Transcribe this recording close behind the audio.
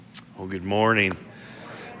Well, good morning.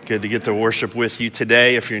 Good to get to worship with you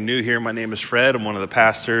today. If you're new here, my name is Fred. I'm one of the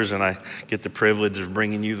pastors, and I get the privilege of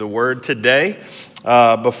bringing you the word today.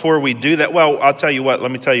 Before we do that, well, I'll tell you what, let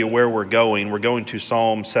me tell you where we're going. We're going to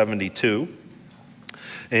Psalm 72.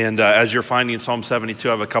 And as you're finding Psalm 72,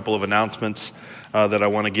 I have a couple of announcements that I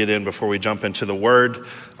want to get in before we jump into the word.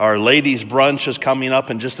 Our ladies' brunch is coming up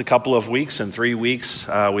in just a couple of weeks. In 3 weeks,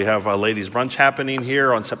 we have a ladies' brunch happening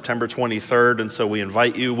here on September 23rd. And so we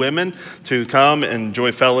invite you women to come and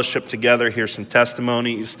enjoy fellowship together, hear some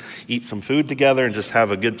testimonies, eat some food together, and just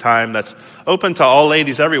have a good time. That's open to all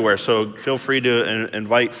ladies everywhere. So feel free to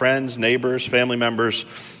invite friends, neighbors, family members,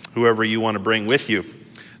 whoever you want to bring with you.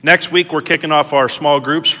 Next week, we're kicking off our small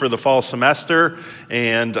groups for the fall semester,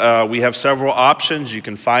 and we have several options. You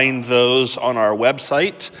can find those on our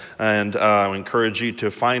website, and I encourage you to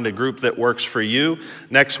find a group that works for you.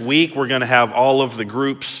 Next week, we're going to have all of the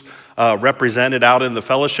groups represented out in the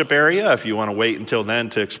fellowship area. If you want to wait until then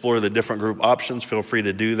to explore the different group options, feel free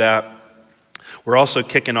to do that. We're also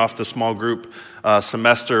kicking off the small group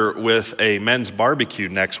semester with a men's barbecue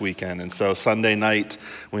next weekend. And so Sunday night,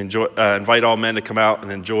 we invite all men to come out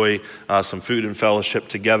and enjoy some food and fellowship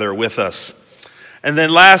together with us. And then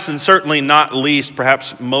last and certainly not least,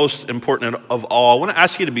 perhaps most important of all, I want to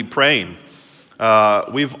ask you to be praying.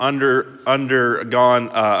 We've undergone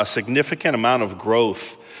a significant amount of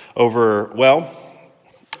growth over,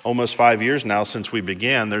 almost 5 years now since we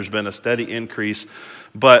began. There's been a steady increase.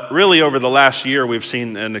 But really over the last year, we've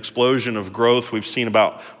seen an explosion of growth. We've seen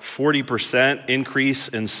about 40% increase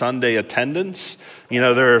in Sunday attendance. You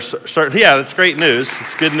know, there are that's great news.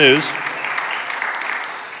 It's good news.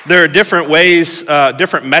 There are different ways,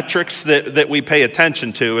 different metrics that we pay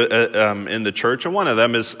attention to in the church. And one of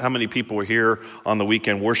them is how many people were here on the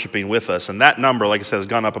weekend worshiping with us. And that number, like I said, has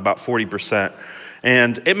gone up about 40%.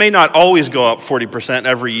 And it may not always go up 40%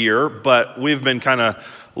 every year, but we've been kind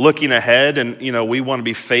of looking ahead, and we want to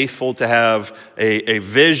be faithful to have a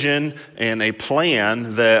vision and a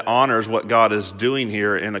plan that honors what God is doing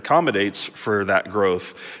here and accommodates for that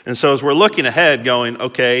growth. And so as we're looking ahead going,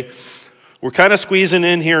 okay, we're kind of squeezing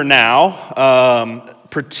in here now,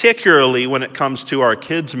 particularly when it comes to our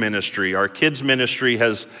kids ministry. Our kids ministry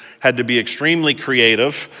has had to be extremely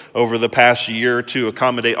creative over the past year to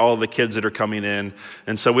accommodate all the kids that are coming in.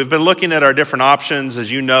 And so we've been looking at our different options.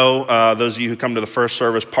 As you know, those of you who come to the first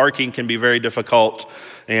service, parking can be very difficult.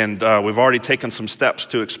 And we've already taken some steps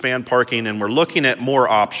to expand parking, and we're looking at more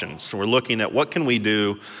options. So we're looking at what can we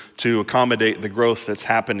do to accommodate the growth that's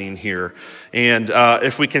happening here. And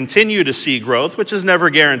if we continue to see growth, which is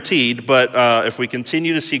never guaranteed, but if we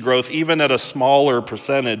continue to see growth, even at a smaller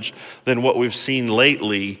percentage than what we've seen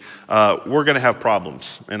lately, we're going to have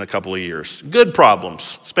problems in a couple of years. Good problems,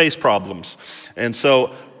 space problems. And so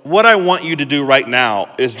what I want you to do right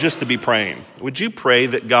now is just to be praying. Would you pray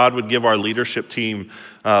that God would give our leadership team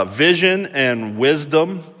vision and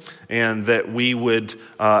wisdom, and that we would,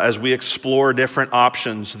 as we explore different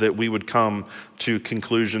options, that we would come to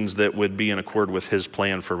conclusions that would be in accord with his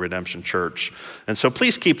plan for Redemption Church. And so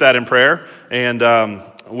please keep that in prayer, and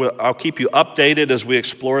I'll keep you updated as we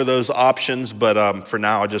explore those options, but for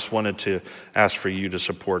now I just wanted to ask for you to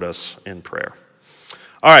support us in prayer.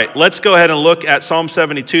 All right, let's go ahead and look at Psalm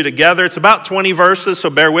 72 together. It's about 20 verses,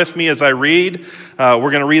 so bear with me as I read.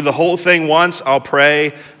 We're going to read the whole thing once. I'll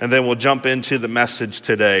pray, and then we'll jump into the message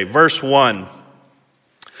today. Verse 1.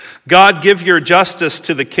 God, give your justice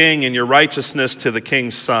to the king and your righteousness to the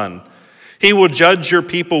king's son. He will judge your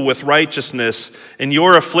people with righteousness and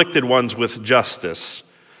your afflicted ones with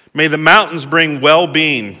justice. May the mountains bring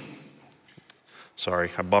well-being.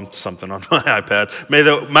 Sorry, I bumped something on my iPad. May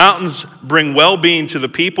the mountains bring well-being to the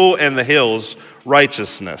people and the hills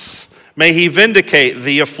righteousness. May he vindicate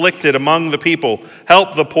the afflicted among the people,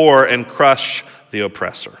 help the poor, and crush the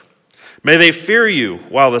oppressor. May they fear you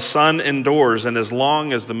while the sun endures and as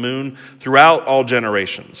long as the moon throughout all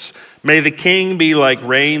generations. May the king be like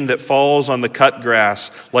rain that falls on the cut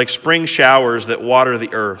grass, like spring showers that water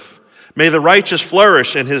the earth. May the righteous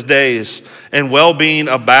flourish in his days, and well-being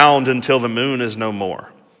abound until the moon is no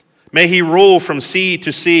more. May he rule from sea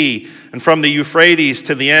to sea, and from the Euphrates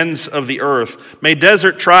to the ends of the earth. May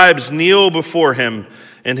desert tribes kneel before him,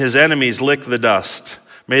 and his enemies lick the dust.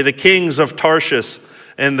 May the kings of Tarshish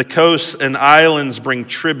and the coasts and islands bring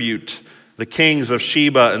tribute. The kings of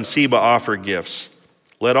Sheba and Seba offer gifts.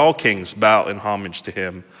 Let all kings bow in homage to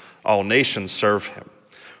him. All nations serve him.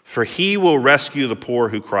 For he will rescue the poor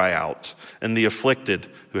who cry out, and the afflicted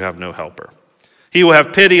who have no helper. He will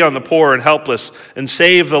have pity on the poor and helpless, and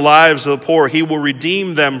save the lives of the poor. He will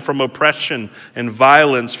redeem them from oppression and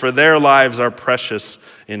violence, for their lives are precious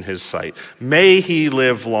in his sight. May he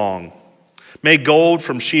live long. May gold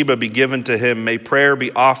from Sheba be given to him. May prayer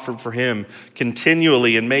be offered for him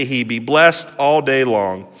continually, and may he be blessed all day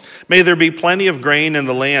long. May there be plenty of grain in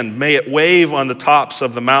the land. May it wave on the tops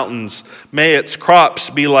of the mountains. May its crops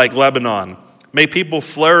be like Lebanon. May people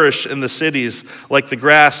flourish in the cities like the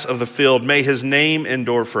grass of the field. May his name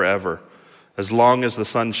endure forever. As long as the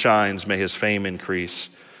sun shines, may his fame increase.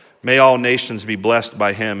 May all nations be blessed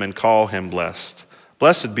by him and call him blessed.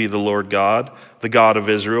 Blessed be the Lord God, the God of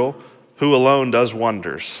Israel, who alone does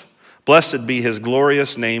wonders. Blessed be his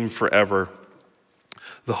glorious name forever.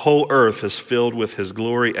 The whole earth is filled with his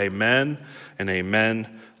glory. Amen and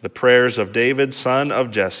amen. The prayers of David, son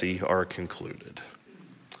of Jesse, are concluded.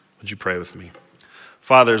 Would you pray with me?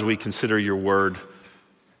 Father, as we consider your word,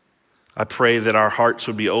 I pray that our hearts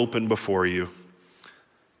would be open before you.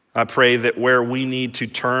 I pray that where we need to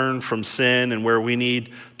turn from sin and where we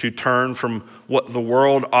need to turn from what the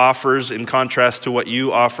world offers in contrast to what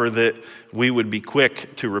you offer, that we would be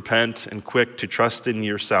quick to repent and quick to trust in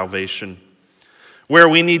your salvation. Where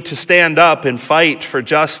we need to stand up and fight for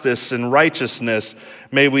justice and righteousness,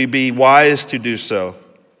 may we be wise to do so.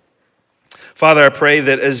 Father, I pray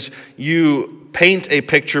that as you paint a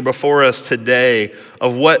picture before us today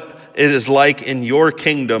of what it is like in your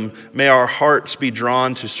kingdom, may our hearts be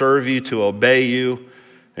drawn to serve you, to obey you,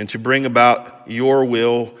 and to bring about your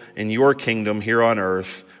will in your kingdom here on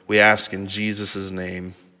earth. We ask in Jesus'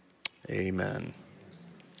 name, amen.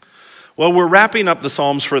 Well, we're wrapping up the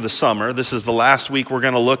Psalms for the summer. This is the last week we're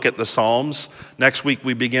going to look at the Psalms. Next week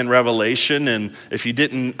we begin Revelation, and if you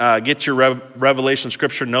didn't get your Revelation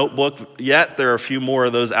scripture notebook yet, there are a few more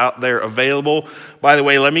of those out there available. By the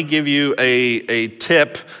way, let me give you a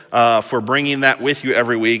tip for bringing that with you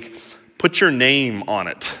every week. Put your name on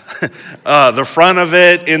it. The front of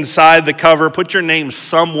it, inside the cover, put your name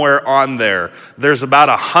somewhere on there. There's about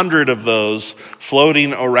 100 of those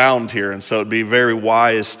floating around here, and so it'd be very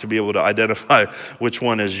wise to be able to identify which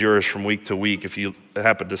one is yours from week to week if you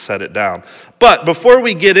happen to set it down. But before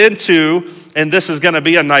we get into, and this is going to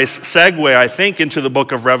be a nice segue, I think, into the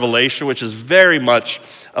book of Revelation, which is very much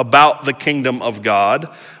about the kingdom of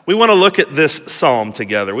God, we want to look at this psalm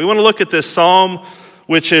together. We want to look at this psalm,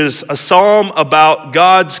 which is a psalm about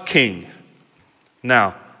God's king.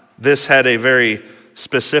 Now, this had a very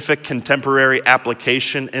specific contemporary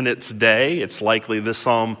application in its day. It's likely this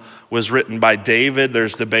psalm was written by David.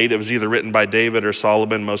 There's debate. It was either written by David or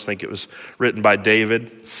Solomon. Most think it was written by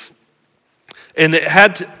David. And it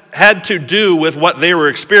had to do with what they were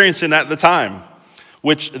experiencing at the time,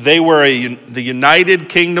 which they were the united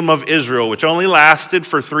kingdom of Israel, which only lasted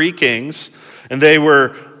for 3 kings. And they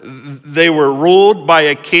were ruled by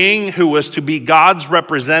a king who was to be God's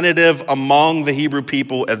representative among the Hebrew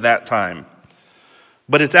people at that time.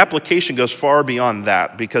 But its application goes far beyond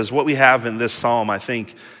that, because what we have in this psalm, I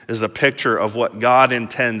think, is a picture of what God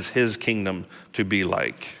intends his kingdom to be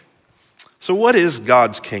like. So what is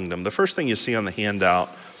God's kingdom? The first thing you see on the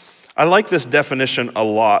handout, I like this definition a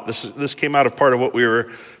lot. This came out of part of what we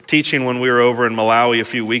were teaching when we were over in Malawi a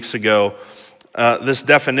few weeks ago. This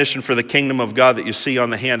definition for the kingdom of God that you see on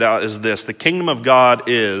the handout is this. The kingdom of God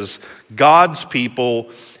is God's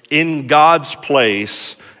people in God's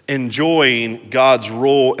place, enjoying God's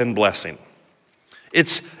rule and blessing.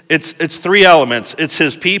 It's 3 elements. It's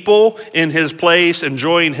his people in his place,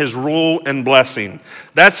 enjoying his rule and blessing.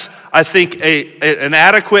 That's, I think, an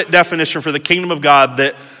adequate definition for the kingdom of God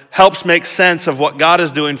that helps make sense of what God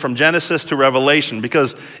is doing from Genesis to Revelation.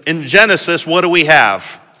 Because in Genesis, what do we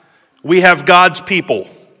have? We have God's people,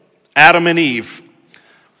 Adam and Eve.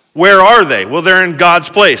 Where are they? Well, they're in God's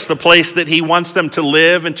place, the place that he wants them to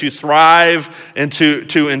live and to thrive and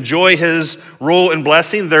to enjoy his rule and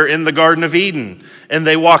blessing. They're in the Garden of Eden, and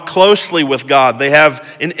they walk closely with God. They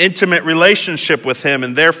have an intimate relationship with him,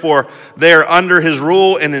 and therefore they are under his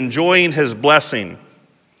rule and enjoying his blessing.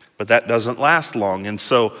 But that doesn't last long, and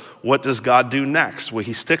so what does God do next? Well,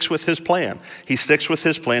 he sticks with his plan. He sticks with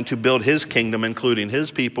his plan to build his kingdom, including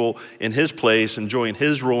his people in his place, enjoying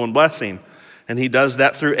his rule and blessing. And he does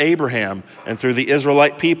that through Abraham and through the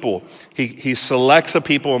Israelite people. He selects a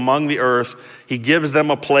people among the earth. He gives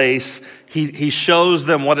them a place. He shows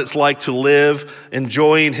them what it's like to live,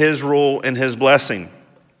 enjoying his rule and his blessing.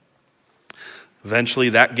 Eventually,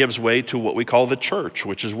 that gives way to what we call the church,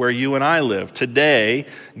 which is where you and I live. Today,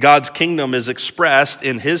 God's kingdom is expressed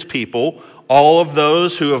in his people, all of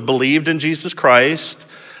those who have believed in Jesus Christ,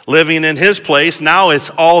 living in his place. Now it's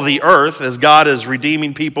all the earth, as God is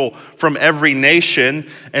redeeming people from every nation,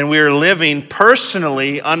 and we are living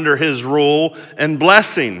personally under his rule and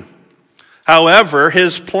blessing. However,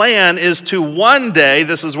 his plan is to one day,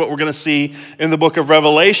 this is what we're going to see in the book of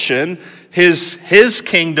Revelation, his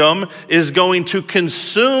kingdom is going to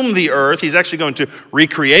consume the earth. He's actually going to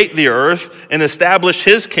recreate the earth and establish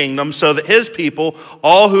his kingdom so that his people,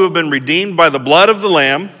 all who have been redeemed by the blood of the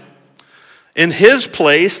Lamb, in his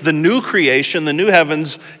place, the new creation, the new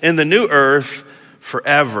heavens and the new earth,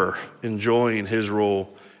 forever enjoying his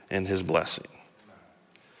rule and his blessing.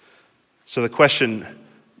 So the question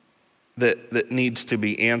that needs to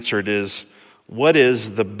be answered is, what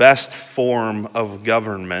is the best form of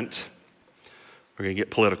government? We're going to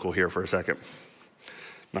get political here for a second.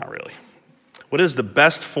 Not really. What is the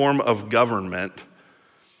best form of government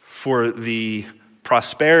for the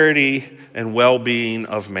prosperity and well-being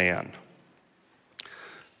of man?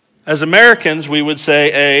 As Americans, we would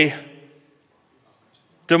say a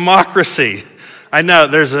democracy. I know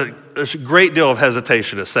there's a great deal of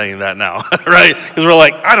hesitation of saying that now, right? Because we're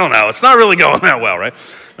like, I don't know, it's not really going that well, right?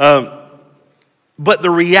 But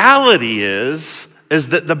the reality is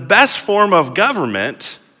that the best form of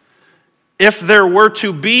government, if there were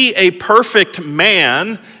to be a perfect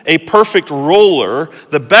man, a perfect ruler,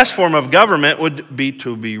 the best form of government would be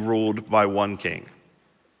to be ruled by one king.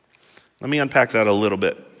 Let me unpack that a little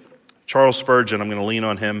bit. Charles Spurgeon, I'm going to lean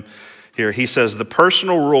on him here. He says, the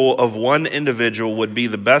personal rule of one individual would be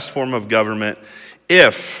the best form of government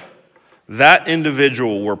if that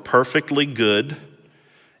individual were perfectly good,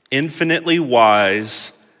 infinitely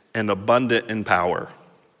wise, and abundant in power.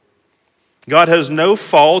 God has no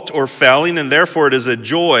fault or failing, and therefore it is a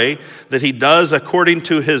joy that he does according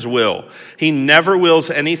to his will. He never wills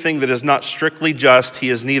anything that is not strictly just. He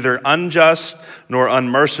is neither unjust nor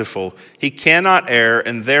unmerciful. He cannot err,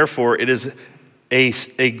 and therefore it is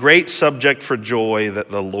a great subject for joy that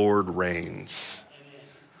the Lord reigns.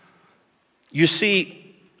 You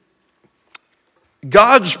see,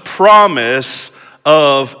 God's promise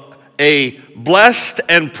of a blessed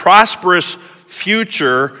and prosperous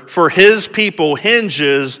future for his people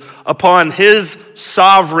hinges upon his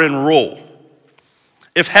sovereign rule.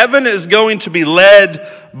 If heaven is going to be led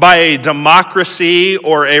by a democracy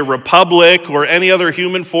or a republic or any other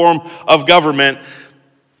human form of government,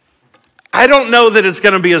 I don't know that it's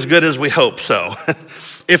going to be as good as we hope so.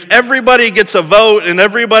 If everybody gets a vote and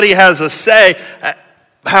everybody has a say,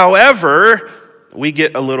 however, we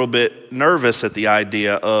get a little bit nervous at the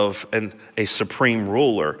idea of a supreme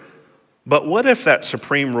ruler. But what if that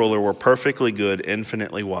supreme ruler were perfectly good,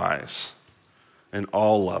 infinitely wise, and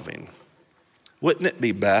all-loving? Wouldn't it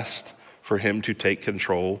be best for him to take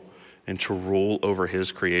control and to rule over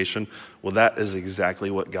his creation? Well, that is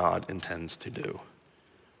exactly what God intends to do.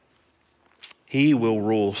 He will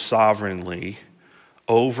rule sovereignly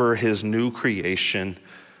over his new creation,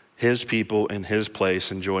 his people in his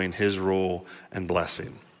place, enjoying his rule and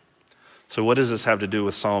blessing. So what does this have to do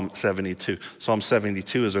with Psalm 72? Psalm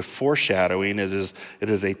 72 is a foreshadowing. It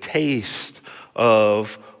is a taste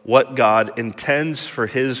of what God intends for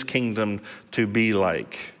his kingdom to be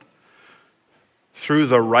like. Through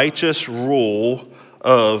the righteous rule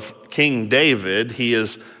of King David, he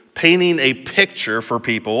is painting a picture for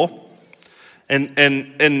people.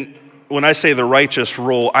 And when I say the righteous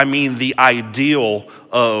rule, I mean the ideal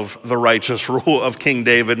of the righteous rule of King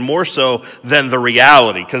David, more so than the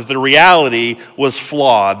reality, because the reality was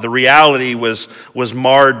flawed. The reality was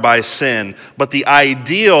marred by sin. But the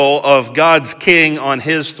ideal of God's king on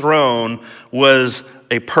his throne was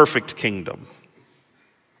a perfect kingdom.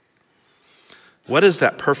 What does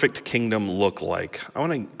that perfect kingdom look like? I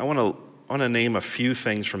want to name a few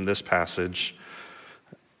things from this passage.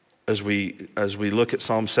 As we look at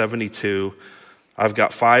Psalm 72, I've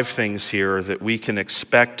got 5 things here that we can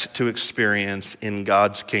expect to experience in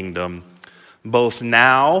God's kingdom, both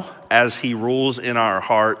now as he rules in our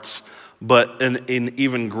hearts, but in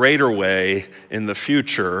even greater way in the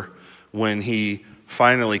future when he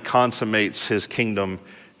finally consummates his kingdom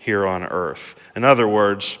here on earth. In other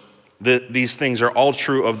words, these things are all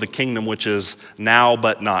true of the kingdom which is now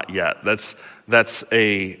but not yet. That's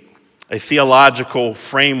a theological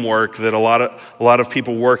framework that a lot of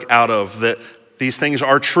people work out of, that these things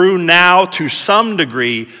are true now to some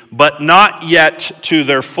degree, but not yet to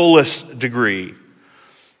their fullest degree.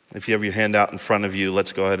 If you have your handout in front of you,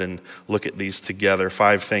 let's go ahead and look at these together.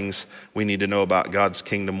 5 things we need to know about God's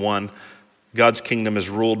kingdom. 1, God's kingdom is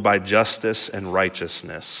ruled by justice and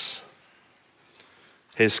righteousness.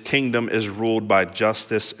 His kingdom is ruled by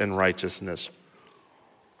justice and righteousness.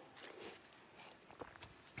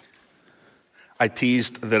 I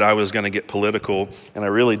teased that I was going to get political, and I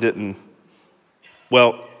really didn't.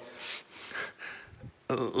 Well,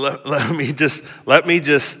 let me just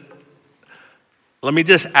Let me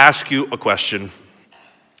just ask you a question,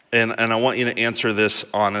 and I want you to answer this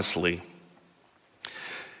honestly.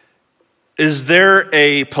 Is there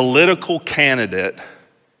a political candidate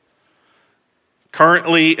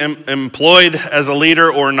currently employed as a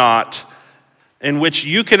leader or not, in which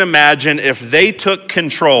you can imagine if they took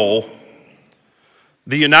control,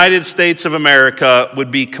 the United States of America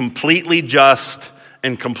would be completely just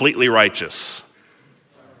and completely righteous?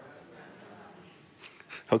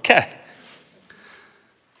 Okay.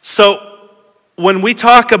 So when we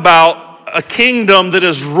talk about a kingdom that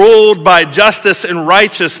is ruled by justice and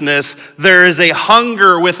righteousness, there is a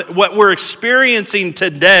hunger with what we're experiencing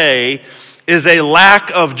today is a lack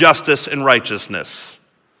of justice and righteousness.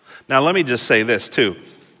 Now, let me just say this too.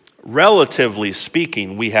 Relatively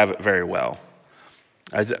speaking, we have it very well.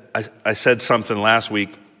 I said something last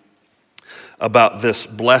week about this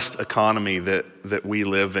blessed economy that we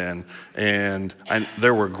live in, and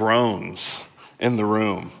there were groans in the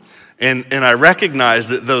room. And I recognize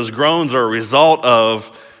that those groans are a result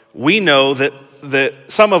of, we know that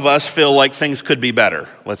some of us feel like things could be better.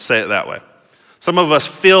 Let's say it that way. Some of us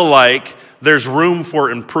feel like there's room for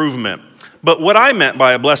improvement. But what I meant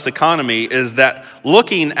by a blessed economy is that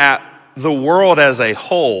looking at the world as a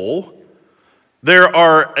whole, there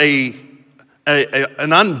are an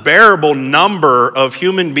unbearable number of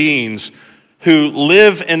human beings who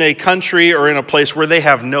live in a country or in a place where they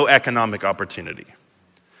have no economic opportunity.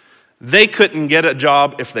 They couldn't get a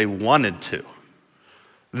job if they wanted to.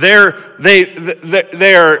 They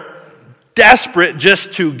are desperate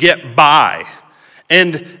just to get by.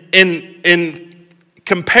 And in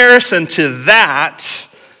comparison to that,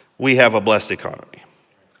 we have a blessed economy.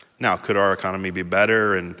 Now, could our economy be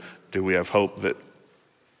better, and do we have hope that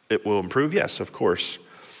it will improve? Yes, of course.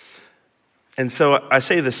 And so I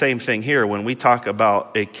say the same thing here when we talk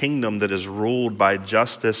about a kingdom that is ruled by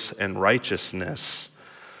justice and righteousness.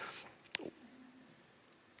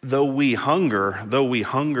 Though we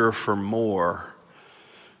hunger for more,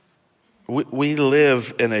 we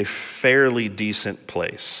live in a fairly decent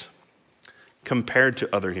place compared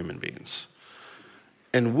to other human beings.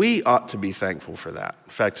 And we ought to be thankful for that.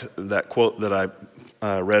 In fact, that quote that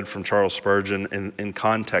I read from Charles Spurgeon, in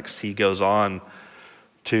context, he goes on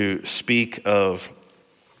to speak of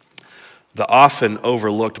the often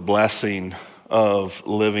overlooked blessing of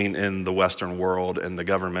living in the Western world and the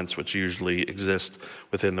governments which usually exist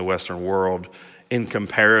within the Western world in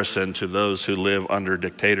comparison to those who live under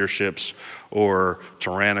dictatorships or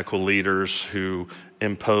tyrannical leaders who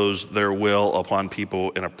impose their will upon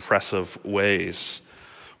people in oppressive ways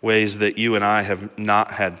that you and I have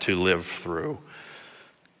not had to live through.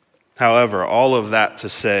 However, all of that to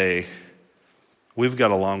say, we've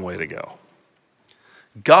got a long way to go.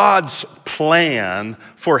 God's plan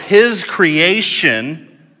for his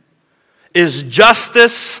creation is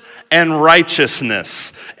justice and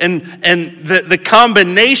righteousness. And the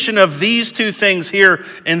combination of these two things here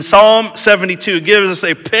in Psalm 72 gives us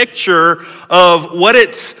a picture of what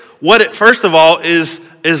it first of all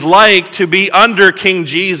is like to be under King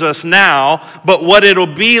Jesus now, but what it'll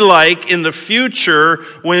be like in the future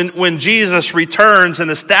when Jesus returns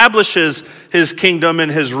and establishes his kingdom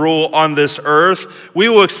and his rule on this earth. We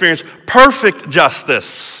will experience perfect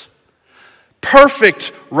justice,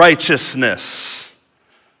 perfect righteousness.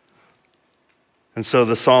 And so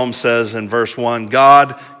the psalm says in verse 1,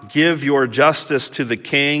 God, give your justice to the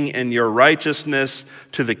king and your righteousness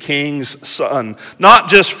to the king's son. Not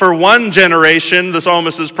just for one generation, the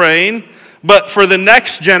psalmist is praying, but for the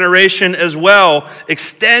next generation as well.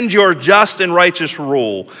 Extend your just and righteous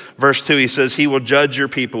rule. Verse 2, he says, he will judge your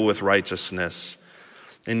people with righteousness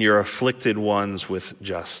and your afflicted ones with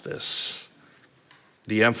justice.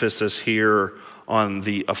 The emphasis here on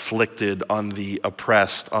the afflicted, on the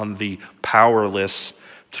oppressed, on the powerless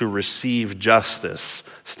to receive justice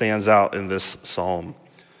stands out in this psalm.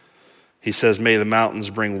 He says, may the mountains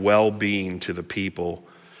bring well-being to the people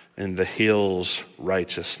and the hills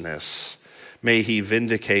righteousness. May he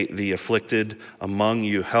vindicate the afflicted among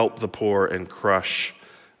you, help the poor, and crush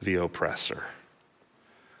the oppressor.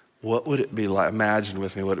 What would it be like? Imagine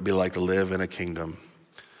with me what it would be like to live in a kingdom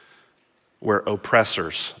where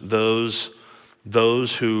oppressors, those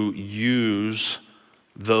who use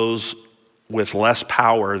those with less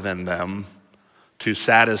power than them to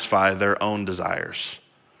satisfy their own desires.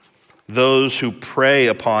 Those who prey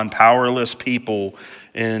upon powerless people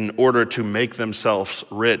in order to make themselves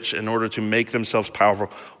rich, in order to make themselves powerful.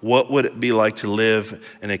 What would it be like to live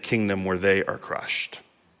in a kingdom where they are crushed?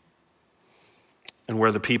 And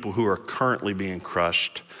where the people who are currently being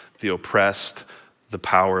crushed, the oppressed, the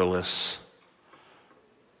powerless,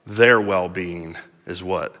 their well-being is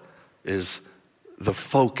what? Is the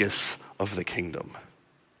focus of the kingdom.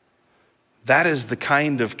 That is the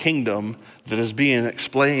kind of kingdom that is being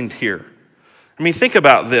explained here. I mean, think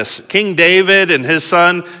about this. King David and his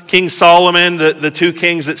son, King Solomon, the two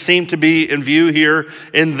kings that seem to be in view here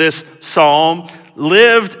in this psalm,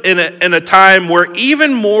 lived in a time where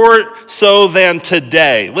even more so than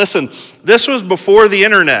today. Listen, this was before the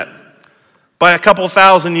internet by a couple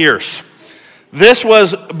thousand years. This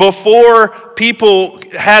was before people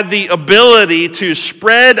had the ability to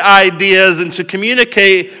spread ideas and to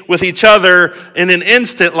communicate with each other in an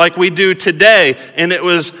instant like we do today. And it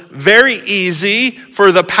was very easy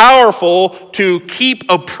for the powerful to keep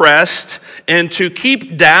oppressed and to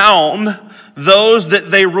keep down those that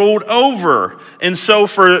they ruled over. And so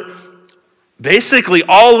for basically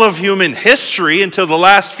all of human history until the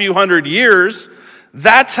last few hundred years,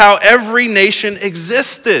 that's how every nation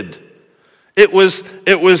existed. It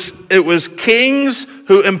was kings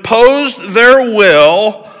who imposed their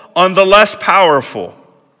will on the less powerful.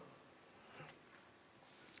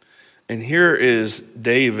 And here is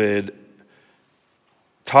David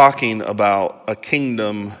talking about a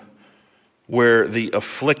kingdom where the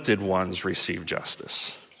afflicted ones receive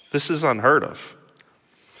justice. This is unheard of.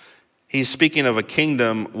 He's speaking of a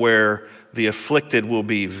kingdom where the afflicted will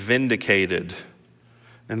be vindicated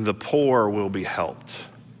and the poor will be helped.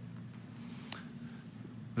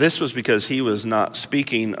 This was because he was not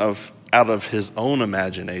speaking out of his own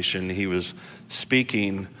imagination. He was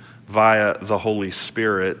speaking via the Holy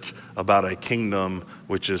Spirit about a kingdom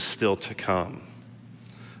which is still to come,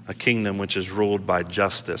 a kingdom which is ruled by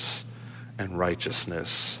justice and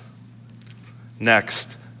righteousness.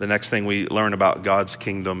 Next, the next thing we learn about God's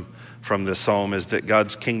kingdom from this psalm is that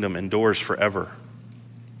God's kingdom endures forever.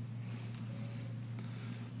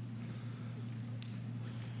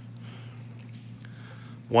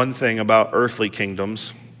 One thing about earthly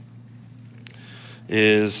kingdoms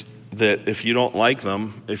is that if you don't like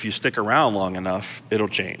them, if you stick around long enough, it'll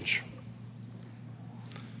change.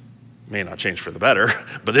 May not change for the better,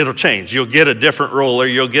 but it'll change. You'll get a different ruler,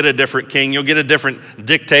 you'll get a different king, you'll get a different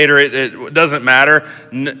dictator. It doesn't matter.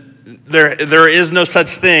 There is no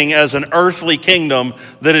such thing as an earthly kingdom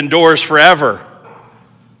that endures forever.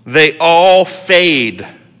 They all fade.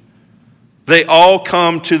 They all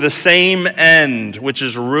come to the same end, which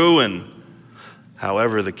is ruin.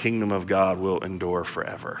 However, the kingdom of God will endure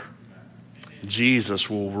forever. Jesus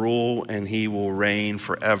will rule and he will reign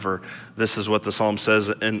forever. This is what the psalm says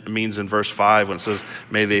and means in verse 5 when it says,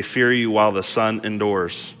 may they fear you while the sun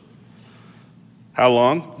endures. How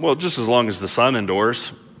long? Well, just as long as the sun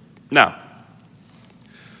endures. Now,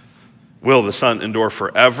 will the sun endure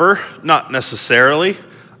forever? Not necessarily.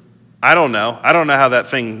 I don't know. I don't know how that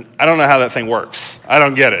thing works. I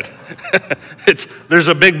don't get it. There's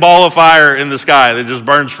a big ball of fire in the sky that just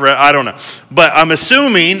burns forever. I don't know. But I'm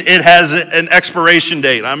assuming it has an expiration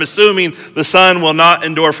date. I'm assuming the sun will not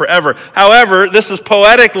endure forever. However, this is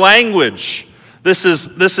poetic language. This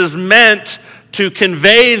is meant to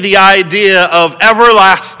convey the idea of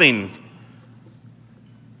everlasting.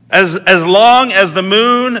 As long as the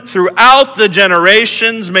moon throughout the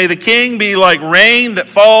generations, may the king be like rain that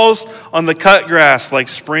falls on the cut grass, like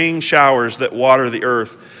spring showers that water the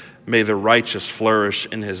earth. May the righteous flourish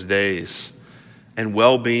in his days, and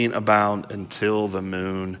well-being abound until the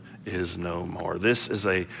moon is no more. This is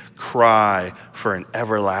a cry for an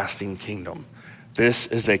everlasting kingdom. This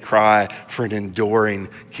is a cry for an enduring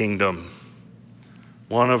kingdom.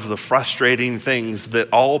 One of the frustrating things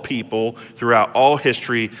that all people throughout all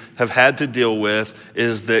history have had to deal with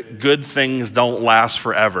is that good things don't last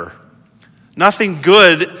forever. Nothing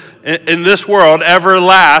good in this world ever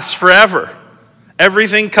lasts forever.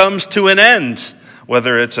 Everything comes to an end,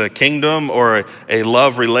 whether it's a kingdom or a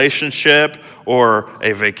love relationship or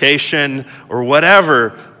a vacation or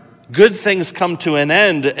whatever. Good things come to an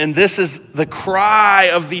end, and this is the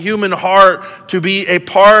cry of the human heart to be a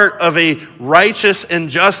part of a righteous and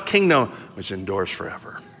just kingdom which endures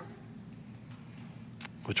forever,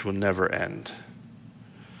 which will never end,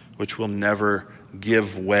 which will never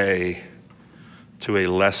give way to a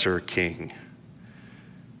lesser king.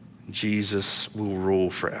 Jesus will rule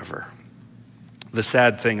forever. The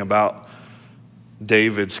sad thing about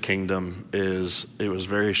David's kingdom is it was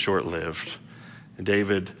very short-lived.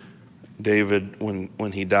 David,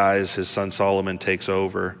 when he dies, his son Solomon takes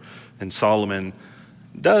over. And Solomon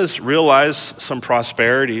does realize some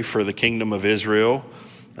prosperity for the kingdom of Israel.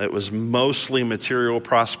 It was mostly material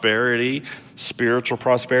prosperity, spiritual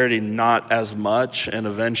prosperity, not as much. And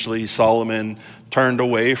eventually Solomon turned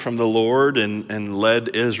away from the Lord and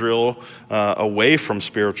led Israel away from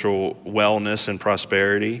spiritual wellness and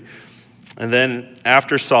prosperity. And then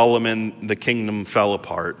after Solomon, the kingdom fell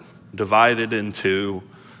apart, divided in two,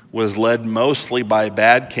 was led mostly by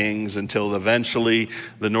bad kings until eventually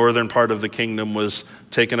the northern part of the kingdom was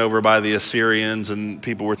taken over by the Assyrians and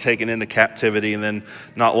people were taken into captivity. And then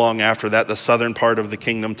not long after that, the southern part of the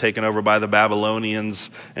kingdom taken over by the Babylonians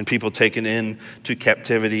and people taken into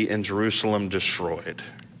captivity and Jerusalem destroyed.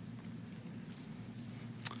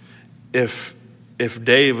 If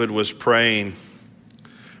David was praying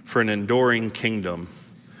for an enduring kingdom,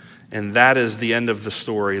 and that is the end of the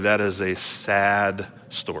story, that is a sad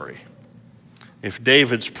story. If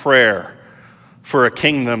David's prayer for a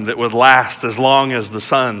kingdom that would last as long as the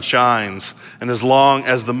sun shines and as long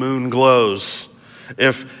as the moon glows,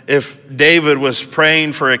 if David was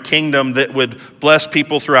praying for a kingdom that would bless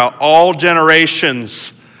people throughout all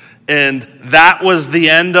generations, and that was the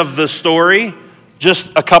end of the story,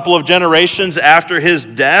 just a couple of generations after his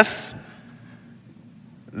death,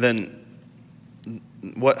 then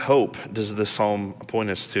what hope does this psalm point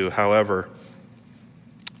us to? However,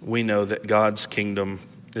 we know that God's kingdom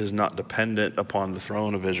is not dependent upon the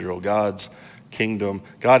throne of Israel. God's kingdom,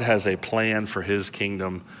 God has a plan for his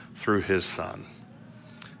kingdom through his Son.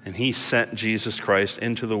 And he sent Jesus Christ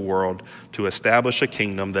into the world to establish a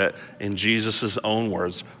kingdom that, in Jesus' own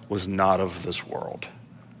words, was not of this world.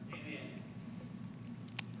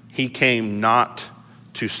 He came not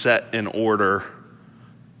to set in order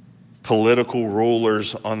political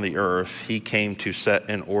rulers on the earth. He came to set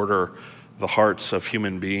in order the hearts of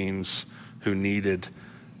human beings who needed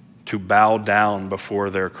to bow down before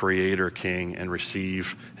their Creator King and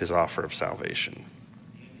receive his offer of salvation.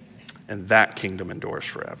 And that kingdom endures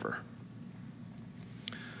forever.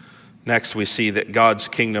 Next, we see that God's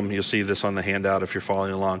kingdom, you'll see this on the handout if you're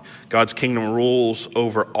following along, God's kingdom rules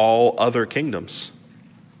over all other kingdoms.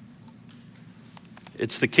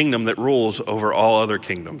 It's the kingdom that rules over all other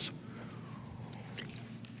kingdoms.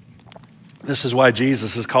 This is why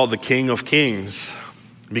Jesus is called the King of Kings,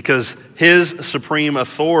 because his supreme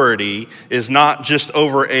authority is not just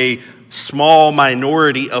over a small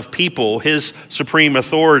minority of people. His supreme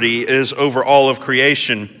authority is over all of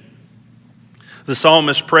creation. The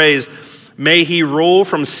psalmist prays, "May he rule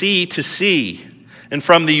from sea to sea, and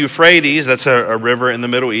from the Euphrates," that's a river in the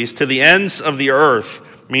Middle East, "to the ends of the earth,"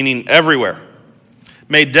 meaning everywhere.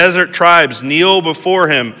 "May desert tribes kneel before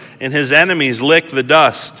him, and his enemies lick the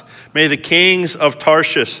dust. May the kings of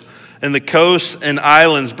Tarshish and the coasts and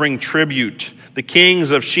islands bring tribute. The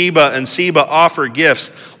kings of Sheba and Seba offer gifts.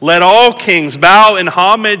 Let all kings bow in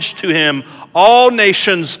homage to him. All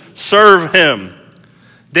nations serve him."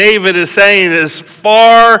 David is saying, as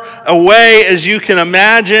far away as you can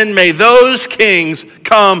imagine, may those kings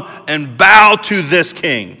come and bow to this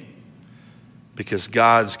king. Because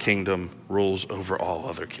God's kingdom rules over all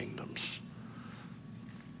other kingdoms.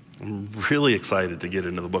 I'm really excited to get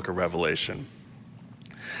into the book of Revelation,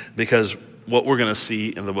 because what we're going to see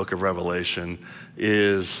in the book of Revelation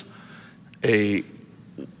is a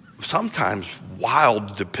sometimes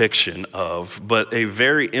wild depiction of, but a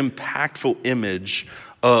very impactful image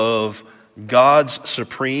of God's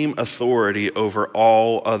supreme authority over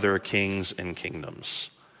all other kings and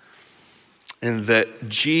kingdoms. And that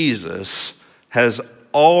Jesus has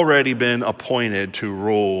already been appointed to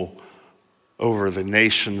rule over the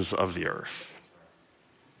nations of the earth.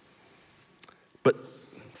 But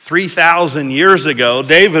 3,000 years ago,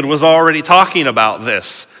 David was already talking about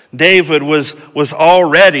this. David was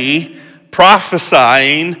already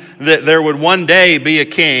prophesying that there would one day be a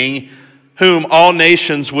king whom all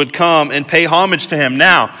nations would come and pay homage to him.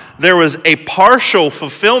 Now, there was a partial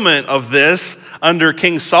fulfillment of this under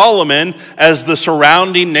King Solomon, as the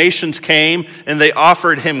surrounding nations came and they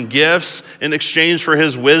offered him gifts in exchange for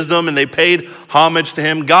his wisdom, and they paid homage to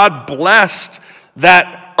him. God blessed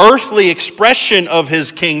that earthly expression of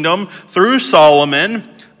his kingdom through Solomon,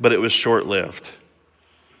 but it was short-lived.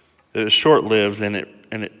 It was short-lived, and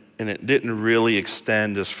it didn't really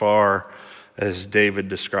extend as far as David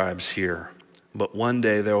describes here. But one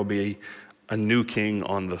day there will be a new king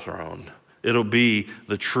on the throne. It'll be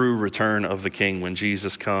the true return of the king when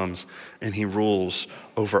Jesus comes and he rules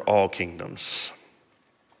over all kingdoms.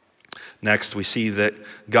 Next, we see that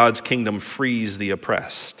God's kingdom frees the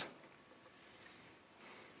oppressed.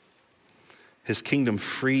 His kingdom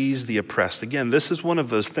frees the oppressed. Again, this is one of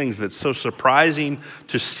those things that's so surprising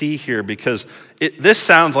to see here, because this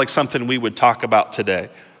sounds like something we would talk about today.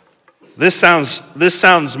 This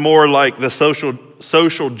sounds more like the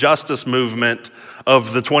social justice movement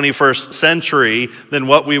of the 21st century than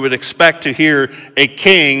what we would expect to hear a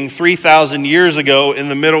king 3,000 years ago in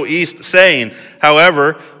the Middle East saying.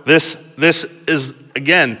 However, this is,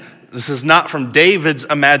 again, this is not from David's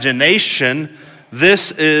imagination.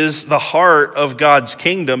 This is the heart of God's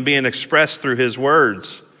kingdom being expressed through his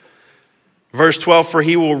words. Verse 12, for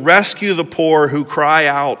he will rescue the poor who cry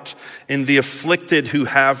out and the afflicted who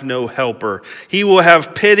have no helper. He will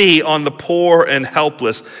have pity on the poor and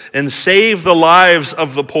helpless and save the lives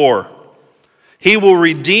of the poor. He will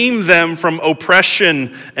redeem them from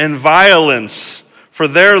oppression and violence, for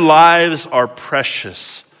their lives are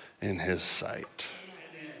precious in his sight.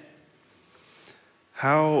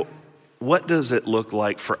 What does it look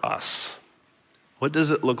like for us? What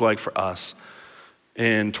does it look like for us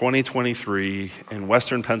in 2023 in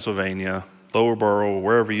Western Pennsylvania, Lower Borough,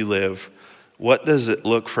 wherever you live? What does it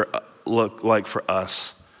look like for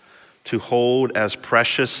us to hold as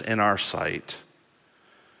precious in our sight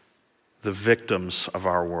the victims of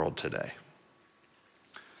our world today?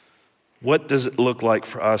 What does it look like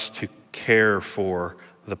for us to care for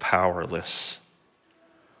the powerless,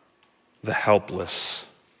 the helpless,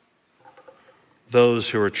 those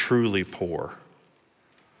who are truly poor?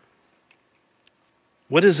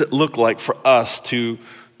 What does it look like for us to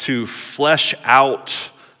flesh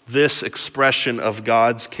out this expression of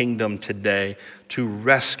God's kingdom today, to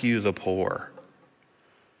rescue the poor,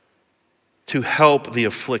 to help the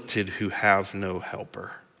afflicted who have no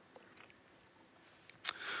helper?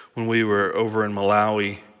 When we were over in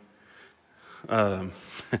Malawi,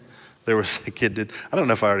 there was a kid, I don't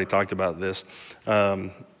know if I already talked about this.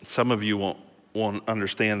 Some of you won't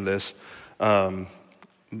understand this.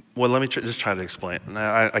 Well, let me just try to explain it.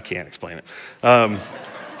 I can't explain it.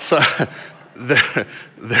 So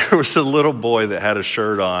there was a little boy that had a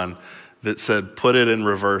shirt on that said, "Put it in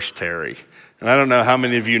reverse, Terry." And I don't know how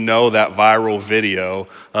many of you know that viral video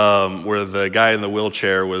where the guy in the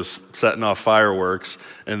wheelchair was setting off fireworks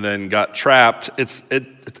and then got trapped.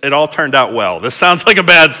 It all turned out well. This sounds like a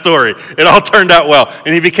bad story. It all turned out well.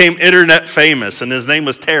 And he became internet famous, and his name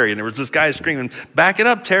was Terry. And there was this guy screaming, "Back it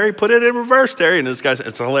up, Terry. Put it in reverse, Terry." And this guy,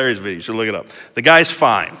 it's a hilarious video. You should look it up. The guy's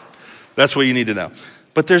fine. That's what you need to know.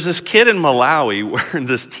 But there's this kid in Malawi wearing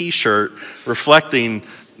this T-shirt reflecting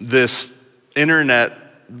this internet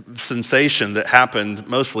sensation that happened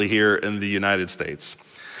mostly here in the United States.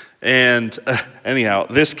 And anyhow,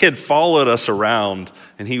 this kid followed us around,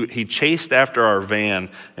 and he chased after our van,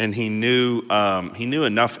 and he knew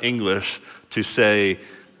enough English to say,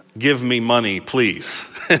 "Give me money, please."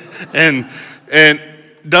 and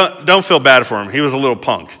don't feel bad for him. He was a little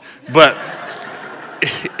punk, but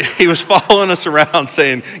he was following us around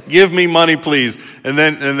saying, "Give me money, please." And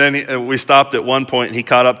then we stopped at one point, and he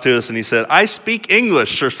caught up to us, and he said, "I speak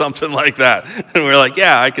English," or something like that. And we were like,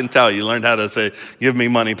 "Yeah, I can tell. You learned how to say, 'Give me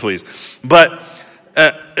money, please.'" But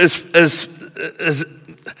as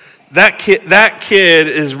that kid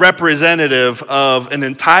is representative of an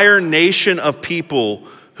entire nation of people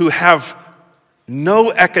who have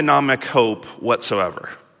no economic hope whatsoever.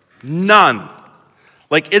 None.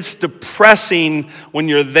 Like, it's depressing when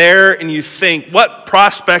you're there and you think, what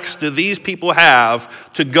prospects do these people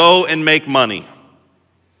have to go and make money?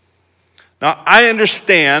 Now, I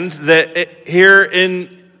understand that here in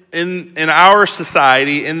our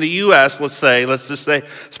society, in the U.S., let's just say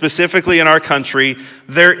specifically in our country,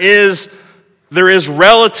 there is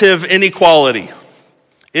relative inequality.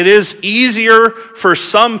 It is easier for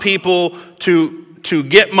some people to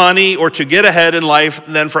get money or to get ahead in life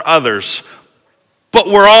than for others. But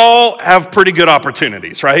we all have pretty good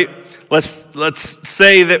opportunities, right? Let's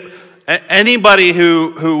say that anybody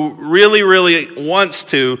who really, really wants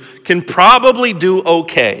to can probably do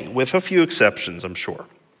okay, with a few exceptions, I'm sure.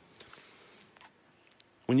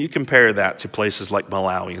 When you compare that to places like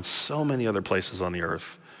Malawi and so many other places on the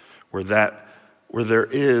earth where there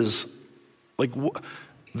is, like,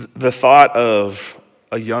 the thought of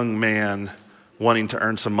a young man wanting to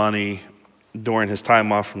earn some money during his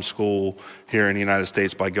time off from school here in the United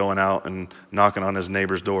States by going out and knocking on his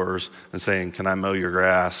neighbor's doors and saying, "Can I mow your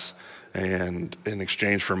grass?" and in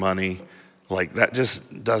exchange for money, like, that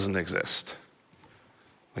just doesn't exist.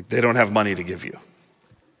 Like, they don't have money to give you.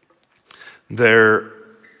 The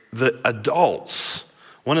adults,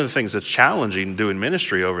 one of the things that's challenging doing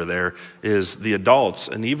ministry over there is the adults,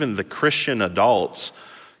 and even the Christian adults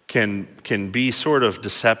can be sort of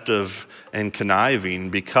deceptive and conniving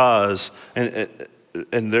because, and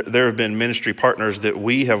there have been ministry partners that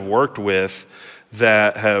we have worked with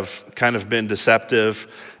that have kind of been deceptive,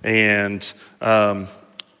 and they'll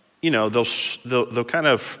kind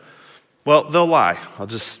of, well, they'll lie. I'll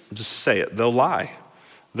just say it. They'll lie.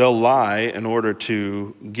 They'll lie in order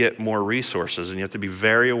to get more resources, and you have to be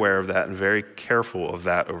very aware of that and very careful of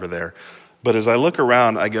that over there. But as I look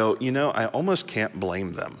around, I go, I almost can't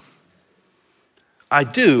blame them. I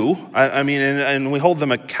do. I mean, and we hold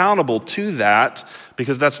them accountable to that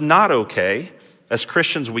because that's not okay. As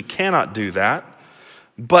Christians, we cannot do that.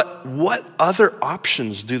 But what other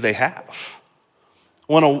options do they have?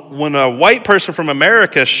 When a white person from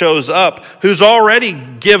America shows up who's already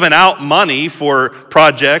given out money for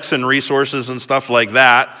projects and resources and stuff like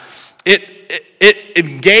that, it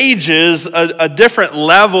engages a different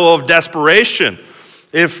level of desperation.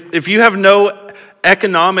 If you have no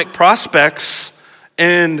economic prospects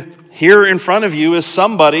and here in front of you is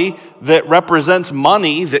somebody that represents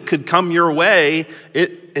money that could come your way,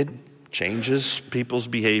 it changes people's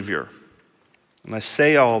behavior. And I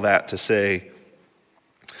say all that to say,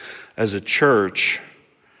 as a church,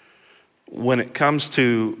 when it comes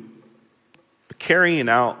to carrying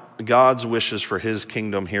out God's wishes for his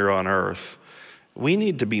kingdom here on earth, we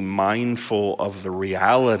need to be mindful of the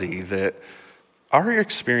reality that our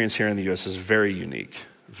experience here in the U.S. is very unique,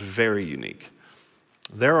 very unique.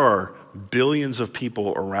 There are billions of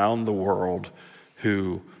people around the world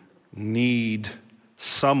who need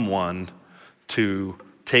someone to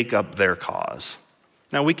take up their cause.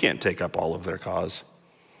 Now, we can't take up all of their cause,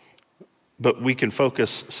 but we can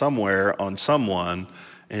focus somewhere on someone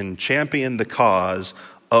and champion the cause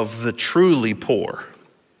of the truly poor,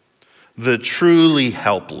 the truly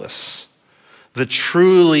helpless, the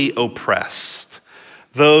truly oppressed.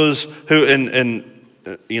 Those who, in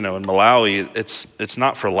Malawi, it's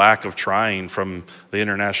not for lack of trying from the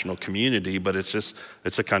international community, but it's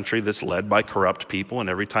a country that's led by corrupt people, and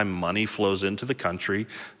every time money flows into the country,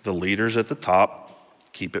 the leaders at the top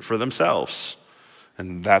keep it for themselves.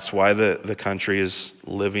 And that's why the country is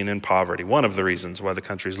living in poverty. One of the reasons why the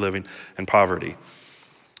country is living in poverty.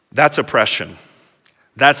 That's oppression.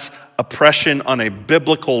 That's oppression on a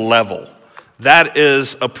biblical level. That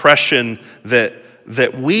is oppression that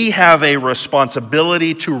we have a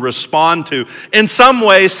responsibility to respond to in some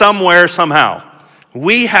way, somewhere, somehow.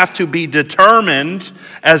 We have to be determined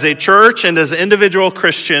as a church and as individual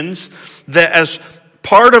Christians that as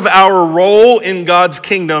part of our role in God's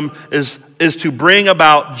kingdom is to bring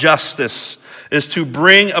about justice, is to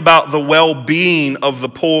bring about the well-being of the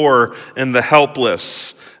poor and the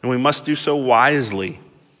helpless. And we must do so wisely,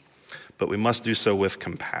 but we must do so with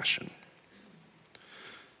compassion.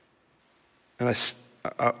 And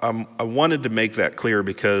I wanted to make that clear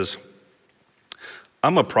because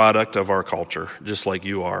I'm a product of our culture, just like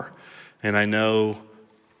you are. And I know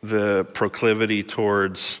the proclivity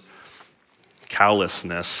towards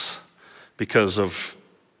callousness because of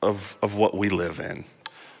what we live in.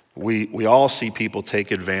 We all see people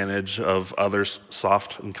take advantage of others'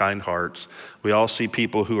 soft and kind hearts. We all see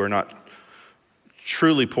people who are not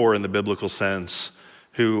truly poor in the biblical sense,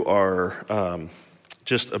 who are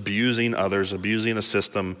just abusing others, abusing a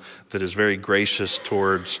system that is very gracious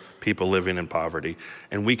towards people living in poverty.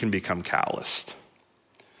 And we can become calloused.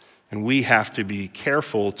 And we have to be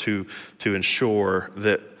careful to ensure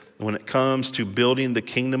that when it comes to building the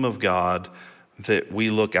kingdom of God, that we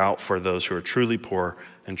look out for those who are truly poor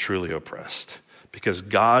and truly oppressed. Because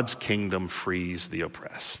God's kingdom frees the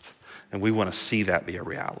oppressed. And we want to see that be a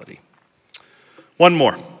reality. One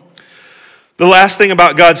more. The last thing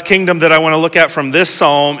about God's kingdom that I want to look at from this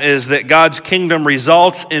psalm is that God's kingdom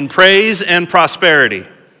results in praise and prosperity.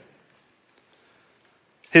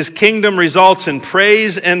 His kingdom results in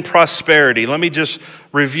praise and prosperity. Let me just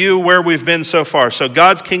review where we've been so far. So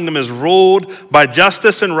God's kingdom is ruled by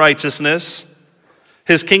justice and righteousness.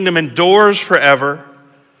 His kingdom endures forever.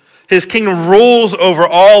 His kingdom rules over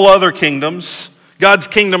all other kingdoms. God's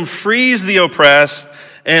kingdom frees the oppressed.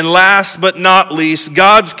 And last but not least,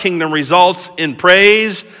 God's kingdom results in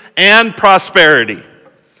praise and prosperity.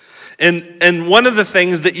 And one of the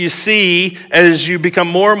things that you see as you become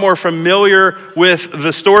more and more familiar with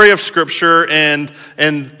the story of Scripture and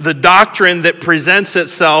the doctrine that presents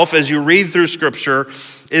itself as you read through Scripture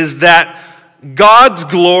is that God's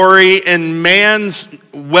glory and man's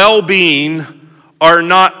well-being are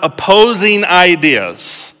not opposing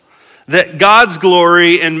ideas. That God's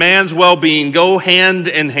glory and man's well-being go hand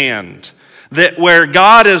in hand. That where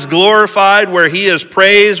God is glorified, where he is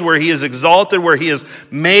praised, where he is exalted, where he is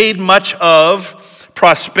made much of,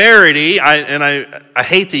 prosperity, I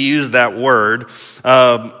hate to use that word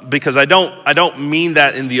because I don't mean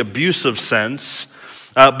that in the abusive sense,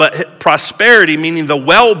 but prosperity, meaning the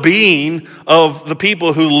well-being of the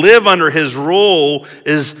people who live under his rule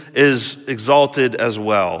is exalted as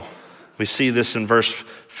well. We see this in verse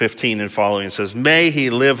 15 and following. It says, "May he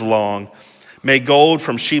live long. May gold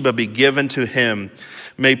from Sheba be given to him.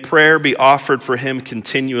 May prayer be offered for him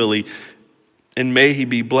continually. And may he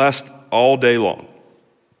be blessed all day long.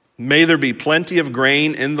 May there be plenty of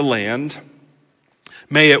grain in the land.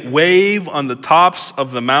 May it wave on the tops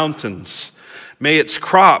of the mountains. May its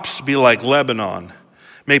crops be like Lebanon.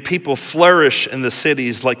 May people flourish in the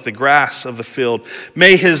cities like the grass of the field.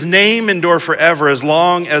 May his name endure forever as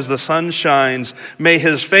long as the sun shines. May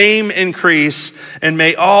his fame increase, and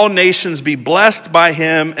may all nations be blessed by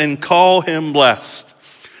him and call him blessed.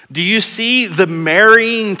 Do you see the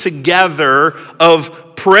marrying together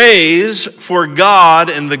of praise for God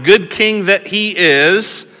and the good king that he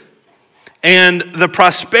is, and the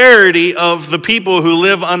prosperity of the people who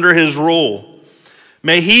live under his rule?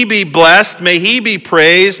 May he be blessed, may he be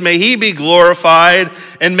praised, may he be glorified,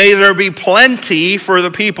 and may there be plenty for the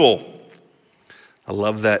people. I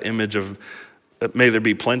love that image of, may there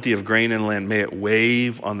be plenty of grain in land, may it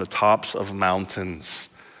wave on the tops of mountains.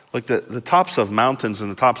 Like the tops of mountains and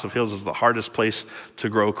the tops of hills is the hardest place to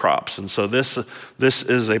grow crops. And so this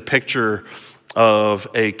is a picture of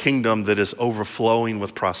a kingdom that is overflowing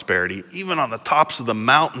with prosperity. Even on the tops of the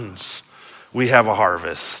mountains, we have a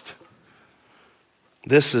harvest.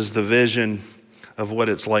 This is the vision of what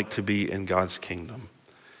it's like to be in God's kingdom.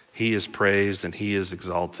 He is praised and he is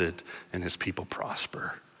exalted, and his people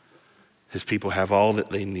prosper. His people have all that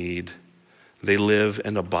they need. They live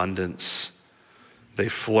in abundance. They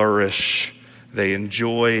flourish. They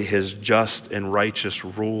enjoy his just and righteous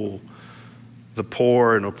rule. The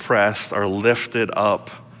poor and oppressed are lifted up.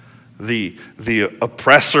 The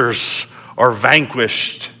oppressors are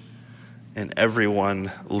vanquished, and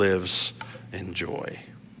everyone lives in joy.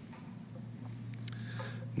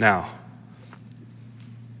 Now,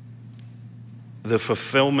 the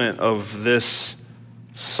fulfillment of this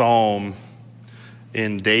psalm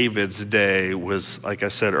in David's day was, like I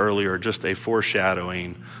said earlier, just a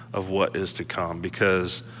foreshadowing of what is to come.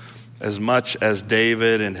 Because as much as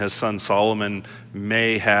David and his son Solomon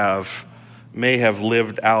may have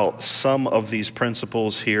lived out some of these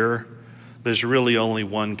principles here, there's really only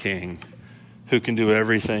one king who can do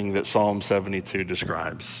everything that Psalm 72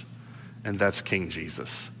 describes, and that's King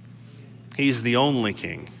Jesus. He's the only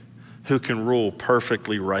king who can rule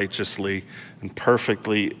perfectly righteously and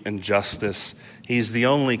perfectly in justice. He's the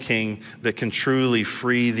only king that can truly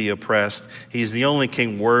free the oppressed. He's the only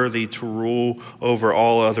king worthy to rule over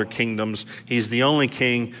all other kingdoms. He's the only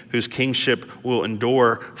king whose kingship will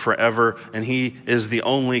endure forever, and he is the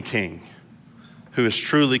only king who is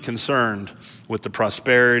truly concerned with the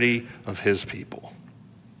prosperity of his people.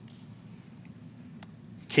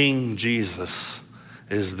 King Jesus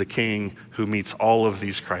is the king who meets all of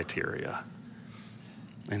these criteria.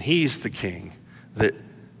 And he's the king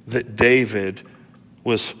that David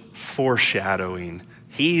was foreshadowing.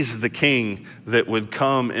 He's the king that would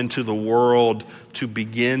come into the world to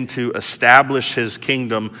begin to establish his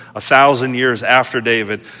kingdom 1,000 years after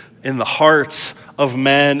David in the hearts of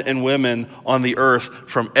men and women on the earth,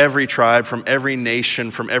 from every tribe, from every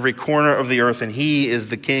nation, from every corner of the earth. And he is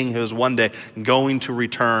the king who is one day going to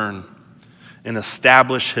return and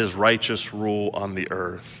establish his righteous rule on the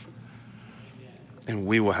earth. And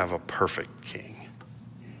we will have a perfect king.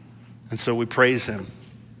 And so we praise him.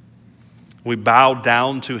 We bow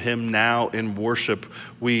down to him now in worship.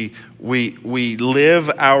 We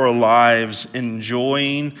live our lives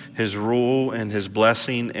enjoying his rule and his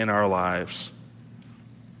blessing in our lives.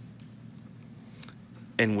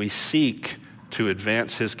 And we seek to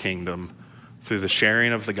advance his kingdom through the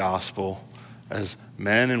sharing of the gospel as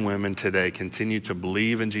men and women today continue to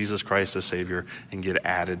believe in Jesus Christ as Savior and get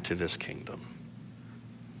added to this kingdom.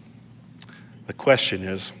 The question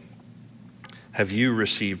is, have you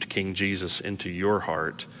received King Jesus into your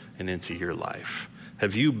heart and into your life?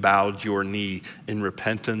 Have you bowed your knee in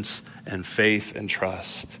repentance and faith and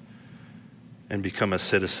trust and become a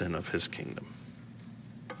citizen of his kingdom?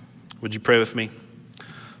 Would you pray with me?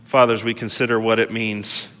 Father, as we consider what it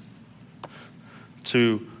means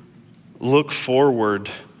to look forward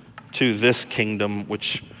to this kingdom,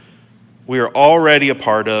 which we are already a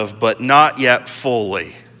part of, but not yet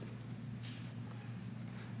fully.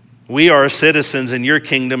 We are citizens in your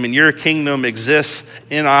kingdom, and your kingdom exists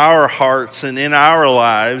in our hearts and in our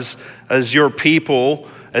lives as your people,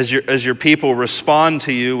 as your people respond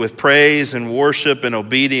to you with praise and worship and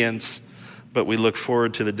obedience. But we look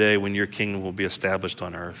forward to the day when your kingdom will be established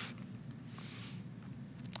on earth.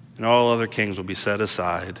 And all other kings will be set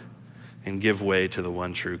aside and give way to the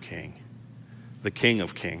one true King, the King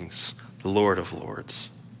of kings, the Lord of lords.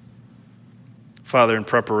 Father, in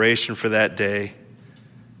preparation for that day,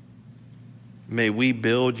 may we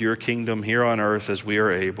build your kingdom here on earth as we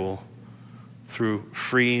are able, through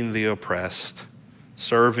freeing the oppressed,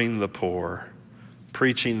 serving the poor,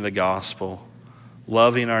 preaching the gospel,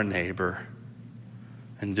 loving our neighbor,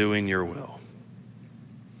 and doing your will.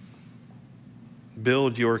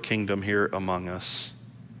 build your kingdom here among us,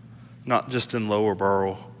 not just in Lower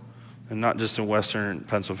Borough and not just in Western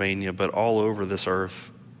Pennsylvania, but all over this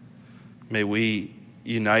earth. May we,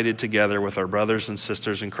 united together with our brothers and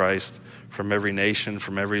sisters in Christ from every nation,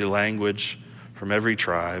 from every language, from every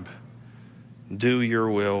tribe, do your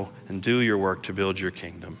will and do your work to build your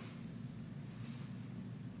kingdom.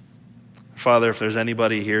 Father, if there's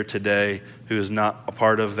anybody here today who is not a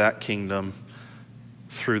part of that kingdom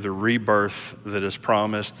through the rebirth that is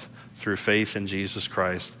promised through faith in Jesus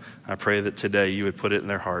Christ, I pray that today you would put it in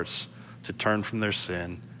their hearts to turn from their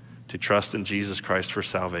sin, to trust in Jesus Christ for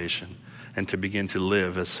salvation, and to begin to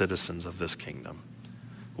live as citizens of this kingdom.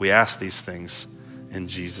 We ask these things in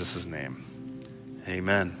Jesus' name.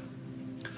 Amen.